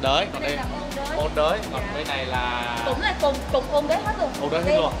nhiệt đới, còn đây ôn đới, còn bên này là cũng là cùng ôn đới hết luôn. Ôn đới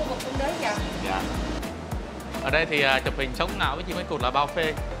hết luôn. Khu vực ôn đới dạ. Ở đây thì chụp hình sống ảo với chim cánh cụt là bao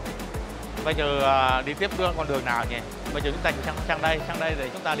phê. Bây giờ đi tiếp con đường nào nhỉ? Bây giờ chúng ta sang đây để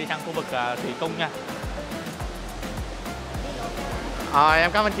chúng ta đi sang khu vực Thủy Cung nha.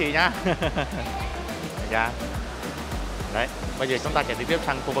 Em cảm ơn chị nha. Dạ. Đấy, bây giờ chúng ta sẽ đi tiếp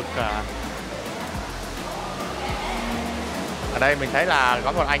sang khu vực ở đây mình thấy là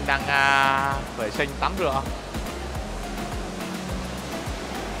có một anh đang vệ sinh tắm rửa.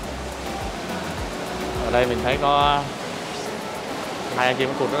 Ở đây mình thấy có hai anh chị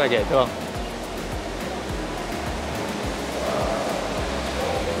cũng cụt rất là dễ thương.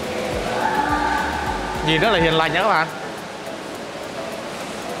 Nhìn rất là hiền lành nhá các bạn.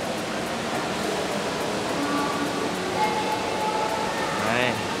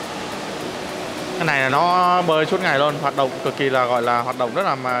 Đây. Cái này là nó bơi suốt ngày luôn, hoạt động cực kỳ là gọi là hoạt động rất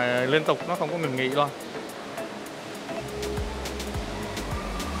là liên tục, nó không có ngừng nghỉ luôn.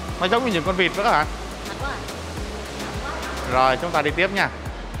 Nó giống như những con vịt đó các bạn. Rồi chúng ta đi tiếp nha.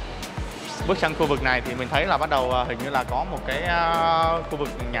 Bước sang khu vực này thì mình thấy là bắt đầu hình như là có một cái khu vực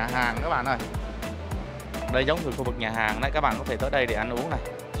nhà hàng các bạn ơi. Đây giống như khu vực nhà hàng đấy, các bạn có thể tới đây để ăn uống này.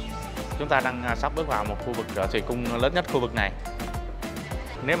 Chúng ta đang sắp bước vào một khu vực thủy cung lớn nhất khu vực này.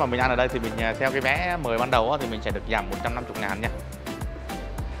 Nếu mà mình ăn ở đây thì mình theo cái vé mời ban đầu thì mình sẽ được giảm 150.000 nha.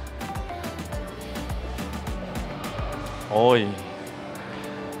 Ôi,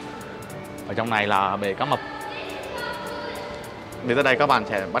 ở trong này là bể cá mập. Đi tới đây các bạn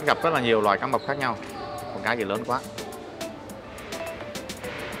sẽ bắt gặp rất là nhiều loài cá mập khác nhau. Con cá gì lớn quá.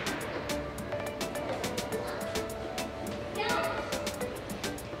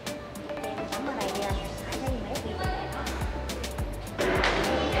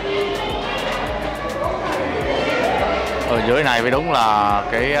 Ở dưới này mới đúng là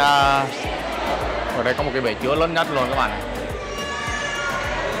cái ở đây có một cái bể chứa lớn nhất luôn các bạn.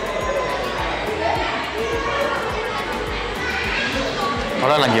 Có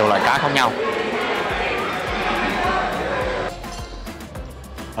rất là nhiều loại cá khác nhau.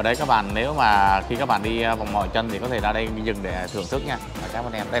 Ở đây các bạn nếu mà khi các bạn đi vòng mỏi chân thì có thể ra đây dừng để thưởng thức nha. Cảm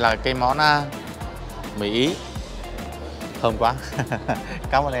ơn em. Đây là cái món mì Ý. Thơm quá.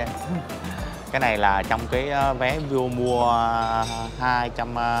 Cảm ơn em. Cái này là trong cái vé mua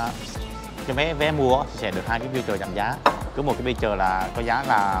 200 cái vé mua sẽ được 2 cái voucher giảm giá. Cứ một cái voucher là có giá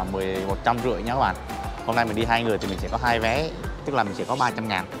là 150 nhá các bạn. Hôm nay mình đi 2 người thì mình sẽ có 2 vé, tức là mình sẽ có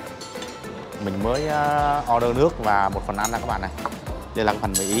 300.000. Mình mới order nước và một phần ăn ra các bạn này. Đây là cái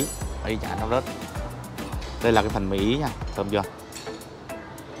phần mì Ý, Ý chả nó rớt. Đây là cái phần mì Ý nha, thơm chưa?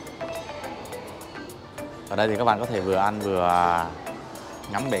 Ở đây thì các bạn có thể vừa ăn vừa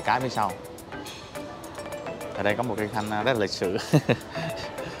ngắm bể cá phía sau. Ở đây có một cái khăn rất là lịch sử.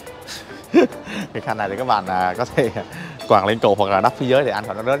 Cái khăn này thì các bạn có thể quàng lên cổ hoặc là đắp phía dưới để ăn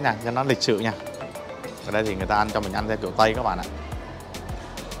khỏi nó rớt nha, cho nó lịch sự nha. Ở đây thì người ta ăn cho mình ăn theo kiểu Tây các bạn ạ.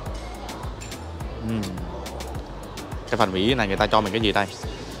 Cái phần mì này người ta cho mình cái gì đây?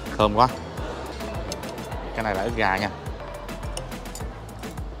 Thơm quá. Cái này là ức gà nha.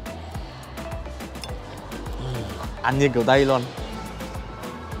 Ăn như kiểu Tây luôn.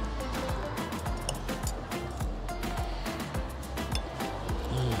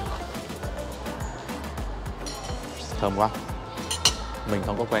 Thơm quá. Mình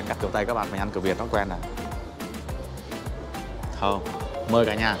không có quen các kiểu Tây các bạn, mình ăn kiểu Việt nó quen này. Thơm. Mời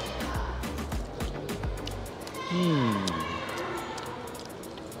cả nhà.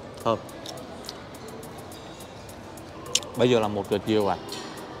 Thơm. Bây giờ là 1 giờ chiều rồi.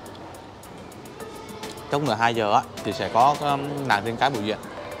 Trong 12 giờ á thì sẽ có nàng tiên cái biểu diễn.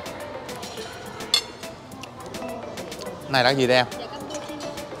 Này là gì đây em?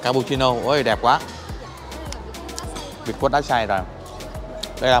 Cappuccino. Ôi đẹp quá. Việt Quốc đã xay rồi.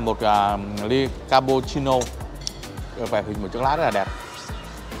 Đây là một ly cappuccino. Về hình một chiếc lá rất là đẹp.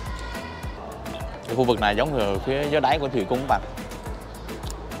 Cái khu vực này giống ở phía dưới đáy của Thủy Cung các bạn.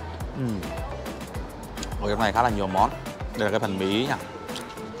 Ở trong này khá là nhiều món. Đây là cái phần mì Ý nha.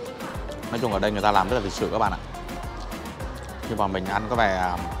 Nói chung ở đây người ta làm rất là lịch sự các bạn ạ. Nhưng mà mình ăn có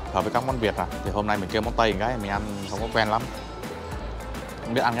vẻ hợp với các món Việt à. Thì hôm nay mình kêu món Tây cái mình ăn không có quen lắm.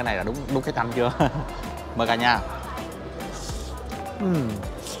 Không biết ăn cái này là đúng cách ăn chưa. Mời cả nhà.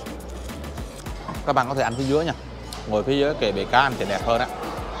 Các bạn có thể ăn phía dưới nha. Ngồi phía dưới kệ bể cá ăn sẽ đẹp hơn á.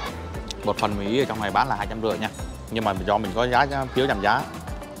 Một phần mì Ý ở trong này bán là 250 nha. Nhưng mà do mình có giá phiếu giảm giá.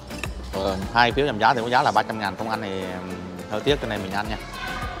 2 phiếu giảm giá thì có giá là 300.000. Không ăn thì hơi tiếc, cái này mình ăn nha.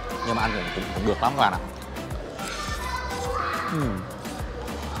 Nhưng mà ăn cũng được lắm các bạn ạ.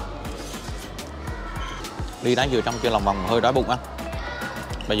 Đi nãy vừa trong kia lòng vòng hơi đói bụng á.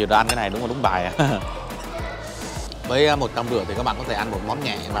 Bây giờ đã ăn cái này đúng bài à. Với 150 thì các bạn có thể ăn một món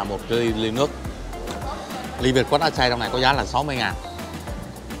nhẹ và một ly nước. Ly Việt Quốc đã xay trong này có giá là 60.000.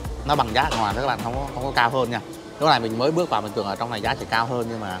 Nó bằng giá ở ngoài các bạn, không có cao hơn nha. Lúc này mình mới bước vào mình tưởng ở trong này giá sẽ cao hơn,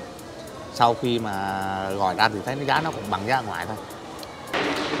 nhưng mà sau khi mà gọi ra thì thấy giá nó cũng bằng giá ở ngoài thôi.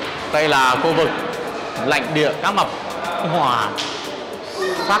 Đây là khu vực lãnh địa cá mập Hòa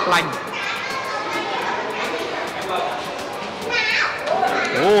Sát Lanh.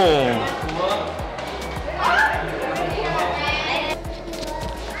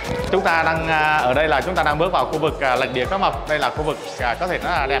 Chúng ta đang ở đây là chúng ta đang bước vào khu vực lãnh địa cá mập. Đây là khu vực có thể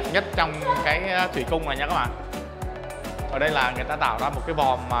nói là đẹp nhất trong cái thủy cung này nha các bạn. Ở đây là người ta tạo ra một cái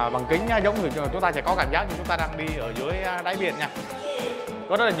vòm bằng kính giống như chúng ta sẽ có cảm giác như chúng ta đang đi ở dưới đáy biển nha.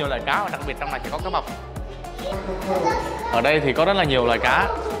 Có rất là nhiều loại cá và đặc biệt trong này sẽ có cá mập. Ở đây thì có rất là nhiều loài cá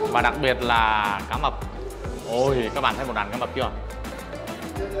và đặc biệt là cá mập. Ôi, các bạn thấy một đàn cá mập chưa?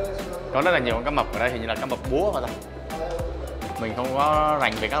 Có rất là nhiều con cá mập ở đây, hình như là cá mập búa mà thôi. Mình không có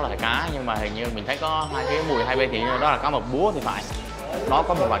rành về các loại cá nhưng mà hình như mình thấy có hai cái mùi hai bên thì đó là cá mập búa thì phải. Nó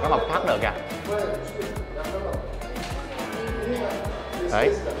có một loại cá mập khác nữa kìa.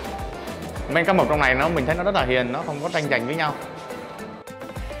 Đấy. Mấy cá mập trong này mình thấy nó rất là hiền, nó không có tranh giành với nhau.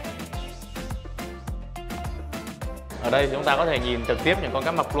 Ở đây chúng ta có thể nhìn trực tiếp những con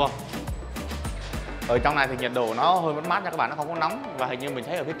cá mập luôn. Ở trong này thì nhiệt độ nó hơi mát mát nha các bạn, nó không có nóng. Và hình như mình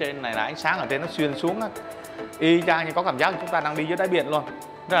thấy ở phía trên này là ánh sáng ở trên nó xuyên xuống á, y chang như có cảm giác chúng ta đang đi dưới đáy biển luôn,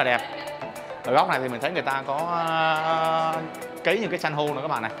 rất là đẹp. Ở góc này thì mình thấy người ta có cấy những cái san hô nữa các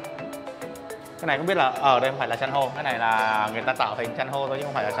bạn này. Cái này không biết là ở đây không phải là san hô, cái này là người ta tạo thành san hô thôi chứ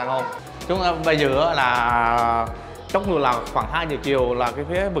không phải là san hô. Chúng bây giờ là chốc nữa là khoảng 2 giờ chiều là cái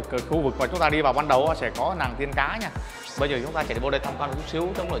phía khu vực mà chúng ta đi vào ban đầu sẽ có nàng tiên cá nha. Bây giờ chúng ta sẽ đi vô đây tham quan một chút xíu,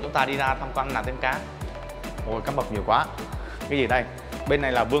 xong rồi chúng ta đi ra tham quan nàng tiên cá. Ôi cá mập nhiều quá. Cái gì đây? Bên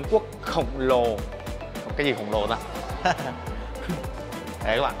này là vương quốc khổng lồ. Cái gì khổng lồ ta?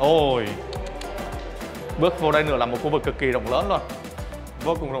 Đấy các bạn, ôi. Bước vô đây nữa là một khu vực cực kỳ rộng lớn luôn.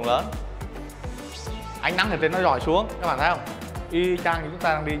 Vô cùng rộng lớn. Ánh nắng ở trên nó rọi xuống, các bạn thấy không? Y chang như chúng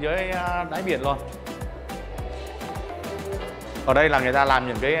ta đang đi dưới đáy biển luôn. Ở đây là người ta làm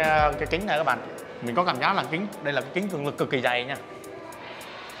những cái kính này các bạn. Mình có cảm giác là kính, đây là cái kính cường lực cực kỳ dày nha.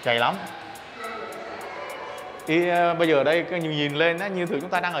 Dày lắm. Bây giờ ở đây nhìn lên á, như thử chúng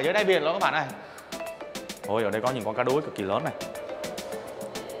ta đang ở dưới đáy biển đó các bạn này. Ôi, ở đây có những con cá đuối cực kỳ lớn này.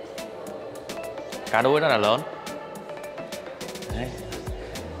 Cá đuối rất là lớn. Đấy.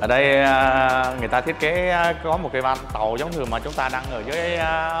 Ở đây người ta thiết kế có một cái van tàu giống như mà chúng ta đang ở dưới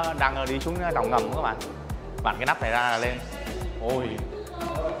đang đi xuống đồng ngầm các bạn. Vặn cái nắp này ra là lên. Ôi.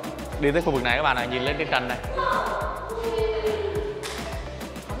 Đi tới khu vực này các bạn này, nhìn lên cái trần này.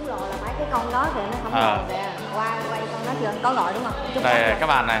 Khổng lồ là mấy cái con đó thì nó khổng lồ kìa. Quay con đó chưa có gọi đúng không? Đây các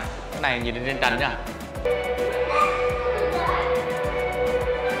bạn này, cái này nhìn lên trên trần nha.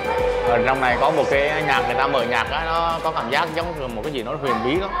 Ở trong này có một cái nhạc, người ta mở nhạc á, nó có cảm giác giống như một cái gì nó huyền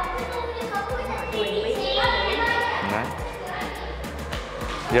bí lắm. Đấy.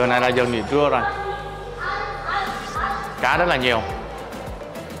 Giờ này là giờ nghỉ trưa rồi. Cá rất là nhiều.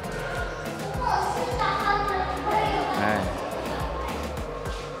 Đây.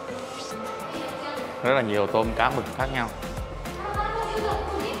 Rất là nhiều tôm cá mực khác nhau.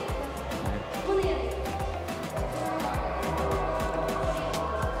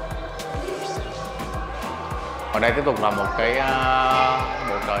 Ở đây tiếp tục là một cái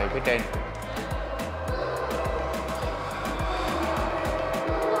bầu trời phía trên.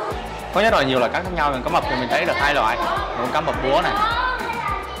 Có rất là nhiều loại cá khác nhau, cá mập thì mình thấy được 2 loại, một cá mập búa này.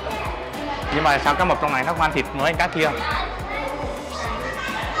 Nhưng mà sao cá mập trong này nó không ăn thịt mấy cá kia?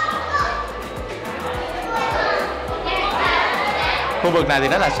 Khu vực này thì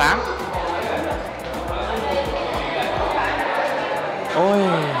rất là sáng. Ôi.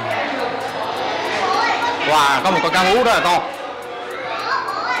 Wow, có một con cá hú rất là to.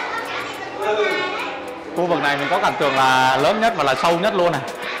 Khu vực này mình có cảm tưởng là lớn nhất và là sâu nhất luôn này.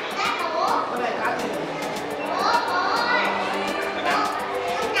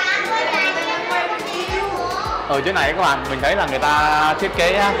 Ở dưới này các bạn, mình thấy là người ta thiết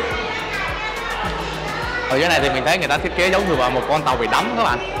kế. Ở dưới này thì mình thấy người ta thiết kế giống như là một con tàu bị đắm các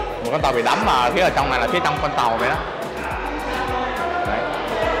bạn. Một con tàu bị đắm mà phía ở trong này là phía trong con tàu vậy đó. Đấy.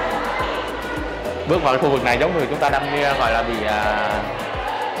 Bước vào cái khu vực này giống như chúng ta đang gọi là bị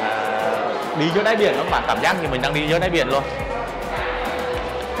đi dưới đáy biển đó các bạn, cảm giác như mình đang đi dưới đáy biển luôn.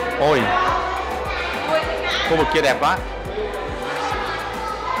 Ôi, khu vực kia đẹp quá.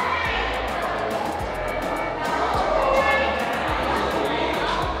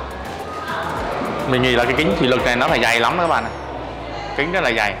 Mình nghĩ là cái kính thủy lực này nó phải dày lắm đó các bạn này. Kính rất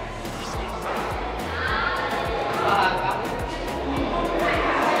là dày.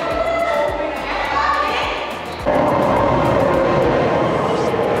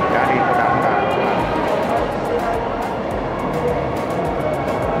 Cá đi có đám cả.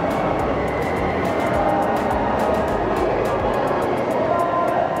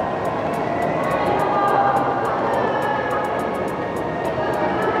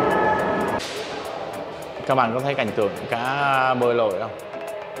 Các bạn có thấy cảnh tượng cá bơi lội không?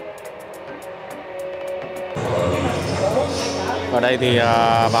 Ở đây thì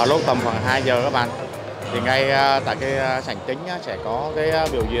vào lúc tầm khoảng 2 giờ các bạn, thì ngay tại cái sảnh chính sẽ có cái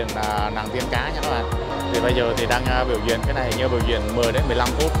biểu diễn nàng tiên cá nha các bạn. Thì bây giờ thì đang biểu diễn cái này như biểu diễn 10 đến 15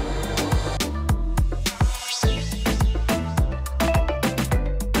 phút.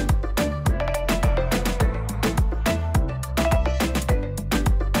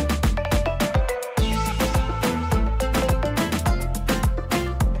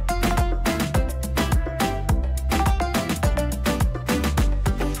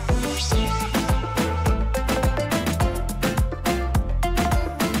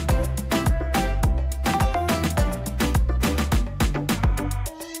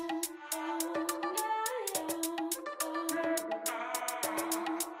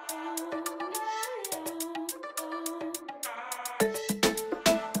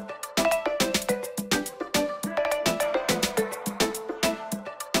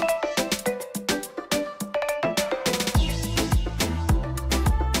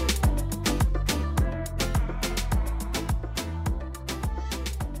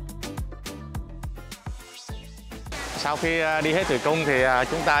 Sau khi đi hết Thủy Cung thì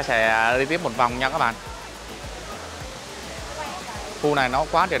chúng ta sẽ đi tiếp một vòng nha các bạn. Khu này nó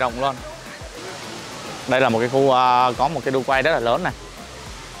quá trời rộng luôn. Đây là một cái khu có một cái đu quay rất là lớn này.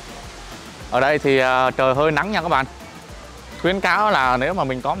 Ở đây thì trời hơi nắng nha các bạn. Khuyến cáo là nếu mà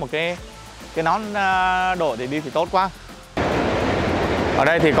mình có một cái nón đội để đi thì tốt quá. Ở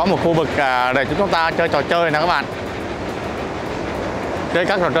đây thì có một khu vực để chúng ta chơi trò chơi nè các bạn. Chơi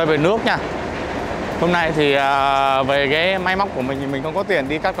các trò chơi về nước nha. Hôm nay thì về cái máy móc của mình không có tiền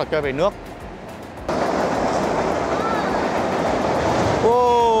đi các trò chơi về nước.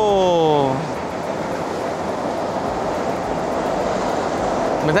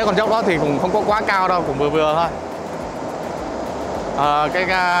 Mình thấy con dốc đó thì cũng không có quá cao đâu, cũng vừa vừa thôi.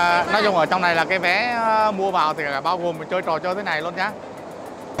 Nói chung ở trong này là cái vé mua vào thì bao gồm mình chơi trò chơi thế này luôn nhá.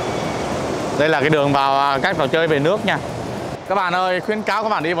 Đây là cái đường vào các trò chơi về nước nha. Các bạn ơi, khuyến cáo các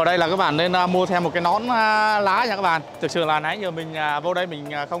bạn đi vào đây là các bạn nên mua thêm một cái nón lá nha các bạn. Thực sự là nãy giờ mình vô đây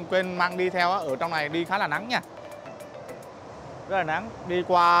mình không quên mang đi theo. Ở trong này đi khá là nắng nha. Rất là nắng. Đi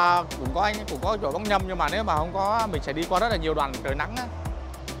qua cũng có chỗ cống nhâm, nhưng mà nếu mà không có mình sẽ đi qua rất là nhiều đoạn trời nắng á.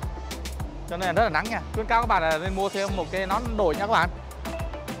 Cho nên là rất là nắng nha. Khuyến cáo các bạn là nên mua thêm một cái nón đội nha các bạn.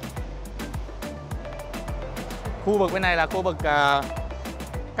 Khu vực bên này là khu vực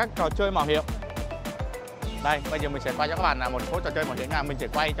các trò chơi mạo hiểm. Đây, bây giờ mình sẽ quay cho các bạn một số trò chơi mạo hiểm nha. Mình chỉ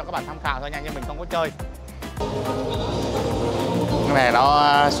quay cho các bạn tham khảo thôi nha, nhưng mình không có chơi. Cái này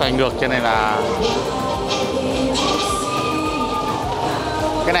nó xoay ngược cho nên là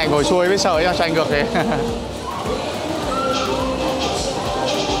cái này ngồi xuôi với sợ cho xoay ngược thì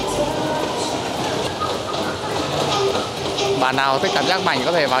bạn nào thích cảm giác mạnh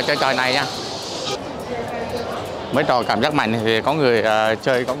có thể vào chơi trò này nha. Mấy trò cảm giác mạnh thì có người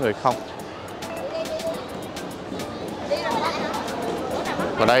chơi, có người không.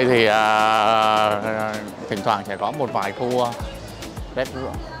 Ở đây thì thỉnh thoảng sẽ có một vài khu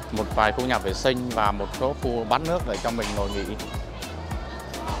một vài khu nhà vệ sinh và một số khu bán nước để cho mình ngồi nghỉ.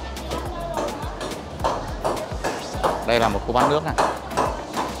 Đây là một khu bán nước này.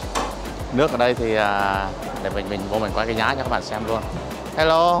 Nước ở đây thì để mình vô mình quay cái giá cho các bạn xem luôn.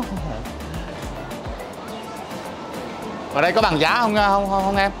 Hello. Ở đây có bằng giá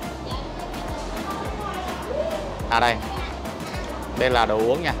không em? À đây. Đây là đồ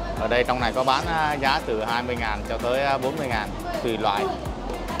uống nha. Ở đây trong này có bán giá từ 20.000 cho tới 40.000 tùy loại.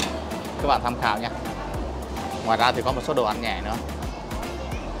 Các bạn tham khảo nha. Ngoài ra thì có một số đồ ăn nhẹ nữa.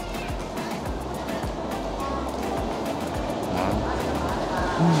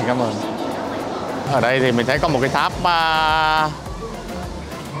 Cảm ơn. Ở đây thì mình thấy có một cái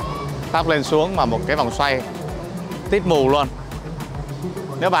tháp lên xuống và một cái vòng xoay tít mù luôn.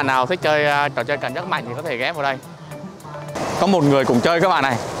 Nếu bạn nào thích chơi trò chơi cảm giác mạnh thì có thể ghé vào đây. Có một người cùng chơi các bạn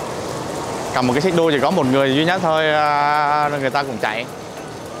này. Cầm một cái xích đu chỉ có một người duy nhất thôi, người ta cùng chạy.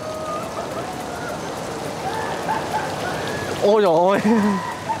 Ôi dồi ôi.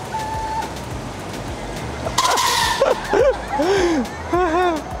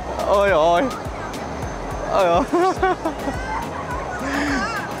 Ôi dồi ôi. Ôi dồi ôi.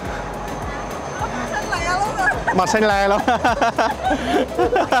 Mặt xanh lè luôn.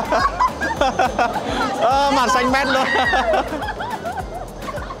 Mặt xanh mét luôn.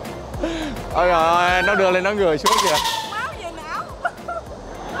 Ôi trời ơi, nó đưa lên nó ngửa xuống kìa.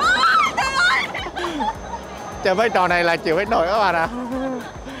 Chơi với trò này là chịu hết nổi các bạn ạ.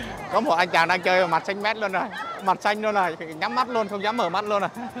 Có một anh chàng đang chơi mặt xanh mét luôn rồi. Mặt xanh luôn rồi, nhắm mắt luôn, không dám mở mắt luôn rồi.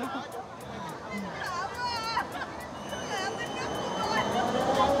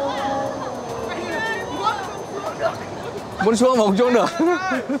 Muốn xuống mà không xuống được.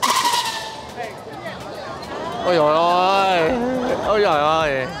 Ôi trời ơi. Ôi trời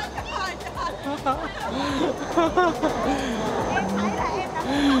ơi.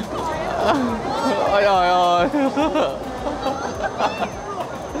 Ôi trời ơi.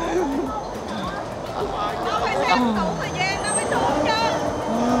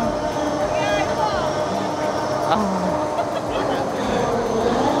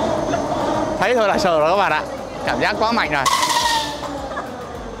 Thấy thôi là sợ rồi các bạn ạ. Cảm giác quá mạnh rồi.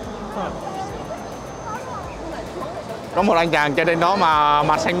 Có một anh chàng chơi trên đó mà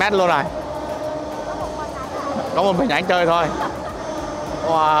mặt xanh mét luôn rồi. Có một mình anh chơi thôi.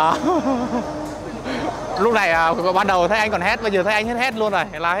 Wow. Lúc này ban đầu thấy anh còn hét, bây giờ thấy anh hết luôn rồi,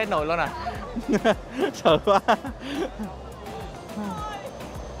 la hết nổi luôn rồi. Sợ quá.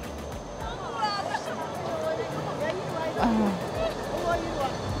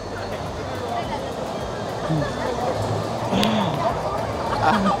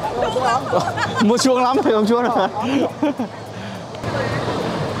 Muốn xuống lắm thì không xuống được.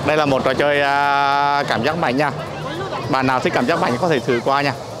 Đây là một trò chơi cảm giác mạnh nha. Bạn nào thích cảm giác mạnh có thể thử qua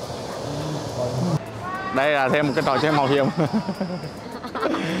nha. Đây là thêm một cái trò chơi mạo hiểm.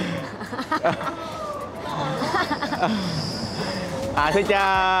 Thích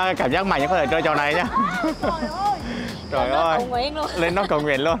cảm giác mạnh có thể chơi trò này nhá. Trời ơi, lên nó cầu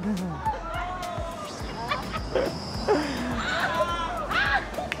nguyện luôn.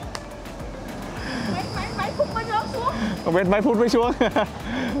 Không biết mấy phút mới xuống.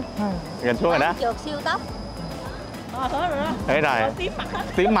 Gần xuống rồi đó. Trượt siêu tốc. Thế rồi.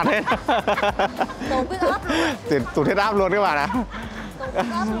 Tím mặt hết. Tụt huyết áp luôn. Tụt huyết áp luôn các bạn ạ.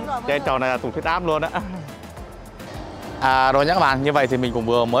 Chơi trò này là tụt huyết áp luôn á. Rồi nhé các bạn, như vậy thì mình cũng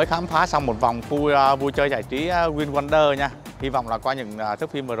vừa mới khám phá xong một vòng khu vui chơi giải trí VinWonders nha. Hy vọng là qua những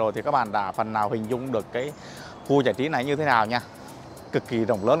thước phim vừa rồi thì các bạn đã phần nào hình dung được cái khu giải trí này như thế nào nha. Cực kỳ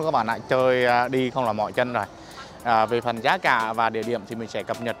rộng lớn của các bạn ạ, chơi đi không là mỏi chân rồi. Về phần giá cả và địa điểm thì mình sẽ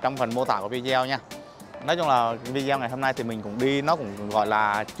cập nhật trong phần mô tả của video nha. Nói chung là video ngày hôm nay thì mình cũng đi, nó cũng gọi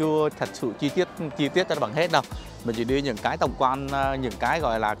là chưa thật sự chi tiết cho bằng hết đâu. Mình chỉ đi những cái tổng quan, những cái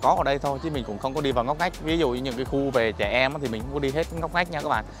gọi là có ở đây thôi, chứ mình cũng không có đi vào ngóc ngách. Ví dụ như những cái khu về trẻ em thì mình không có đi hết ngóc ngách nha các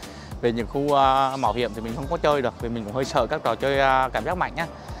bạn. Về những khu mạo hiểm thì mình không có chơi được, vì mình cũng hơi sợ các trò chơi cảm giác mạnh nhá.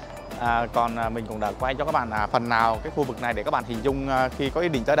 Còn mình cũng đã quay cho các bạn phần nào cái khu vực này để các bạn hình dung khi có ý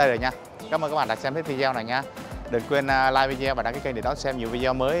định tới đây rồi nha. Cảm ơn các bạn đã xem hết video này nha. Đừng quên like video và đăng ký kênh để đón xem nhiều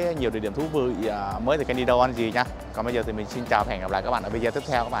video mới, nhiều địa điểm thú vị mới từ kênh Đi Đâu Ăn Gì nha. Còn bây giờ thì mình xin chào và hẹn gặp lại các bạn ở video tiếp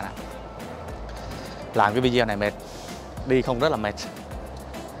theo các bạn ạ. Làm cái video này mệt, đi không rất là mệt.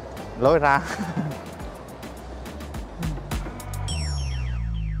 Lối ra.